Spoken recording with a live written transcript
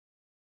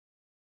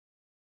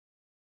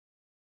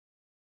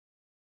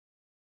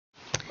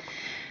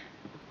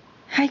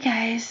Hi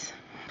guys,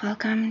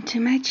 welcome to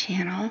my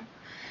channel.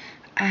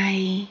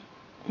 I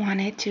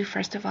wanted to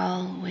first of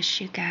all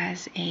wish you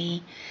guys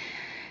a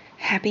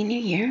happy new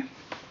year,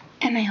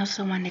 and I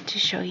also wanted to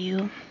show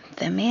you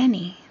the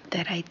mani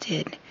that I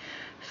did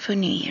for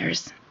New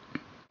Year's.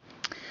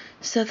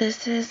 So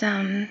this is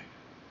I'll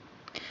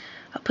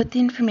put the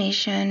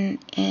information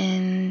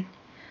in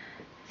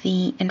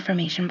the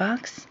information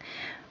box,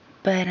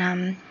 but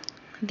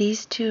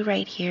these two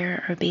right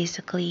here are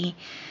basically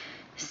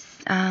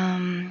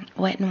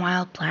Wet n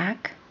Wild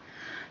Black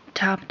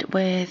topped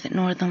with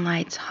Northern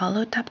Lights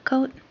Holo top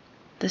coat,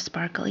 the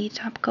sparkly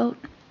top coat,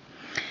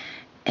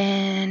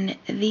 and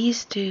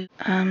these two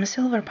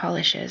silver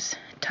polishes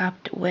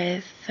topped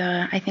with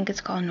I think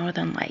it's called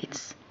Northern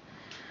Lights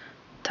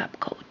top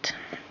coat.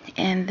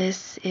 And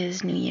this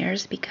is New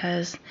Year's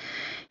because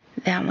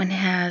that one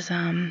has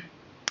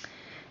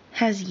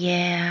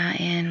yeah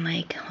and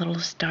like little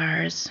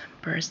stars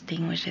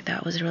bursting, which I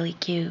thought was really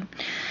cute.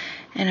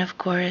 And of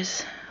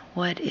course,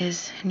 what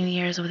is New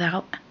Year's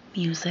without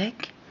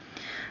music?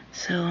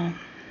 So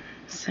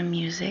some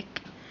music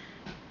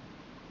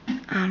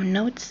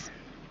notes,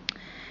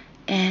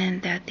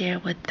 and that there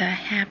with the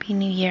Happy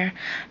New Year.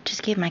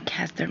 Just gave my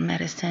cats their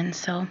medicine,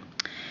 so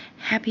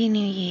Happy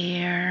New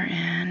Year,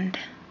 and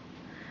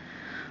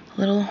a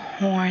little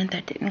horn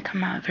that didn't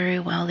come out very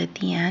well at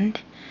the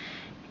end,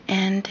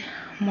 and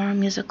more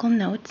musical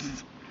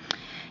notes.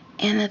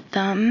 And the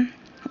thumb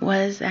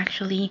was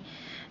actually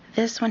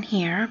this one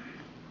here,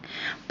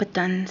 but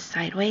done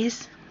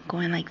sideways,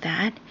 going like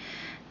that.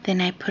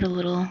 Then I put a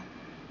little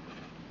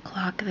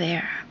clock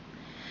there,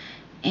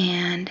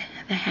 and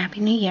the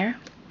Happy New Year,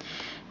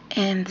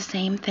 and the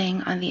same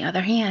thing on the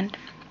other hand.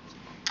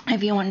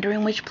 If you're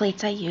wondering which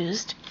plates I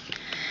used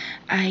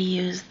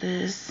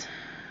this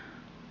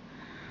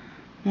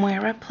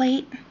Moira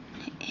plate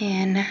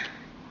in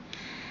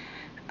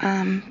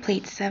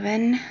plate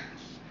 7.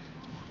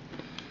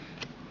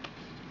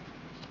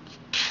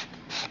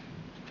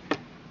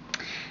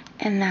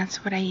 And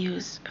that's what I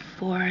use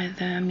for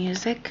the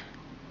music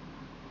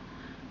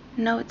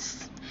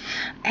notes.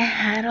 I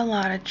had a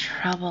lot of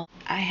trouble.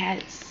 I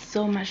had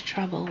so much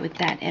trouble with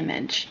that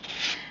image.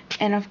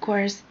 And of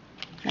course,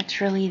 that's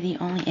really the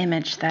only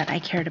image that I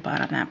cared about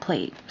on that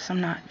plate. So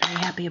I'm not very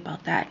happy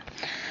about that.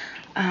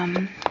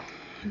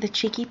 The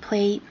cheeky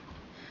plate,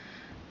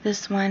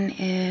 this one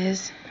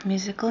is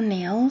Musical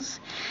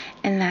Nails.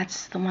 And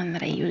that's the one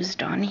that I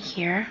used on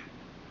here,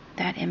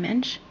 that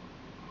image.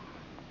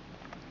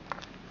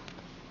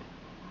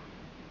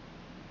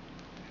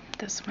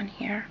 This one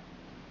here.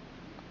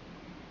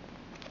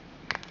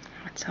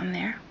 What's on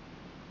there?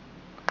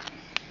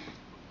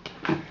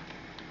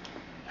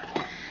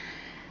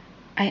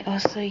 I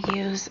also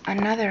use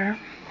another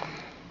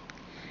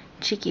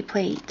cheeky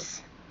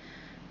plates.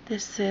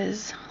 This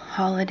is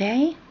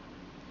Holiday,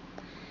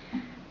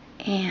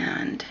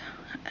 and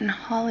in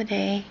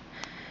Holiday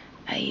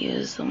I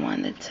use the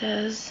one that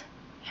says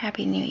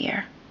Happy New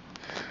Year.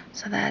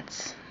 So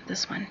that's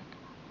this one.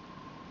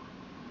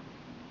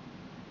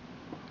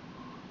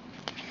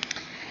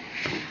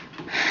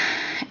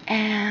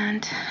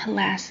 And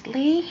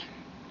lastly,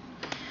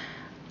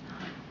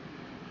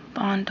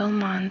 Bondo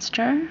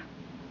Monster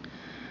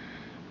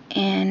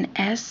in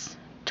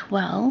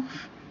S12,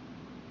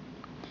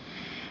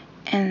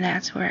 and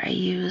that's where I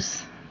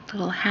use the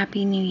little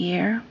Happy New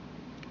Year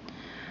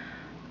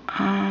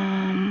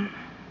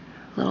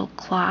little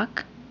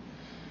clock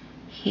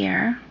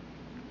here,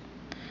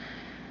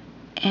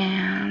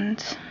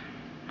 and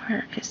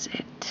where is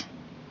it?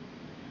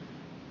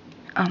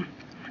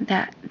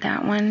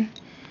 That one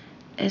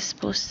is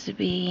supposed to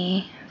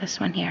be this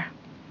one here.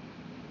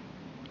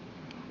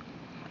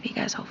 You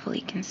guys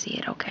hopefully can see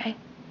it okay.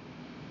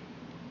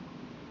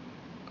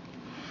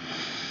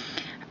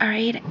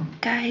 Alright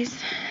guys,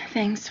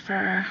 thanks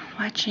for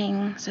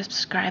watching,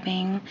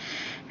 subscribing.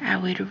 I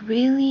would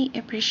really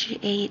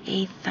appreciate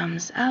a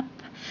thumbs up,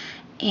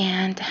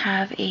 and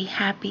have a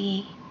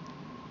happy,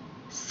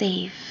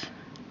 safe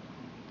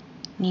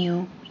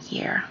New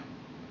Year.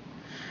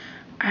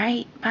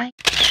 Alright, bye.